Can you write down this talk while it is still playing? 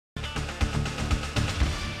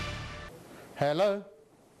Hello?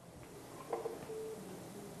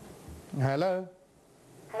 Hello?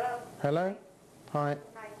 Hello. Hello? Hi.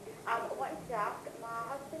 Hi. I wanted to ask, my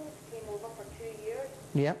husband came over for 2 years.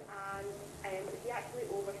 Yeah. And he actually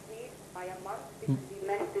overstayed by a month because he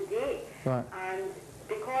missed the date. Right. And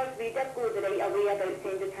because we did go the right away about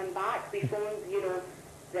sending him back, we phoned, the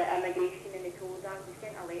immigration, and they told us, we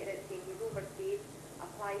sent a letter saying he's overstayed,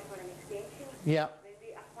 apply for an extension. Yeah. When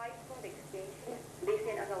we applied for the extension, they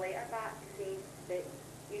sent us a letter back saying that,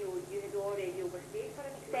 you had already overstayed for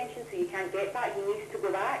an extension, so you can't get that, he needs to go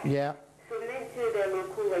back. Yeah. So we went to the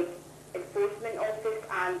local enforcement office,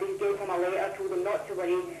 and they gave him a letter, told him not to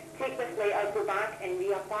worry, take this letter, go back and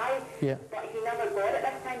reapply. Yeah. But he never got it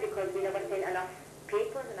this time because we never sent enough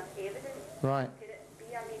papers, enough evidence. Right. Could it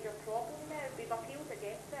be a major problem now? We've appealed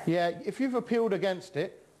against it. Yeah, if you've appealed against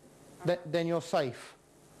it, then you're safe.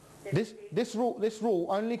 This rule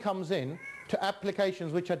only comes in to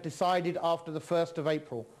applications which are decided after the 1st of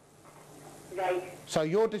April. Right. So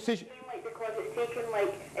your decision... Because it's taken,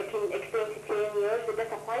 it can extend to 10 years, would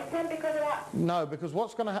this apply to him because of that? No, because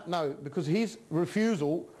what's going to happen... No, because his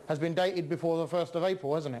refusal has been dated before the 1st of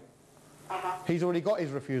April, hasn't it? Uh-huh. He's already got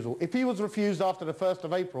his refusal. If he was refused after the 1st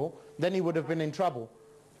of April, then he would have been in trouble.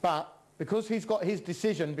 But because he's got his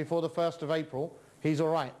decision before the 1st of April, he's all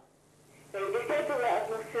right. Right, they said to let us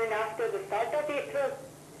know soon after the 3rd of April.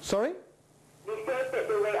 Sorry? They said that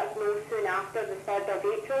they'll let us know soon after the 3rd of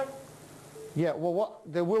April. Yeah, well, what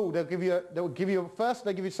they will, send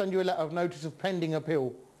you a letter of notice of pending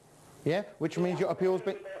appeal. Yeah, which means your appeal's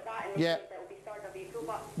been... Yeah. It'll be 3rd of April,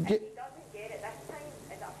 but if he doesn't get it this time,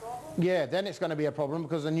 is that a problem? Yeah, then it's going to be a problem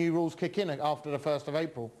because the new rules kick in after the 1st of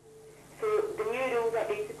April. So the new rules are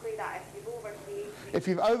basically that if you've overstayed... If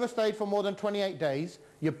you've overstayed for more than 28 days,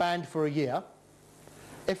 you're banned for a year.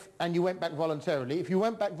 And you went back voluntarily. If you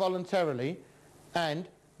went back voluntarily and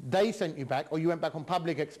they sent you back, or you went back on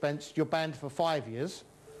public expense, you're banned for 5 years.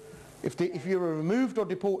 If you were removed or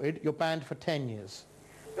deported, you're banned for 10 years.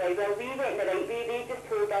 Right, well, we went the right way. They just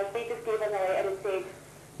told us, they just gave us a letter and said...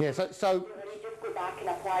 Yeah, so you just go back and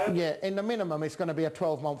apply. Yeah, in the minimum, it's going to be a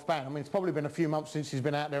 12-month ban. I mean, it's probably been a few months since he's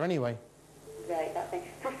been out there anyway. Right, that's fine.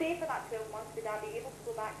 So say for that 12 months, would I be able to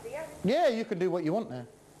go back there? Yeah, you can do what you want there.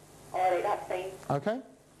 All right, that's fine. Okay?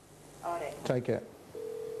 All right. Take it.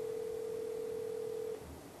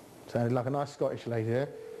 Sounded like a nice Scottish lady there.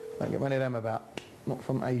 Don't get many of them about. Not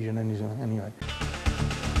from Asian anyway.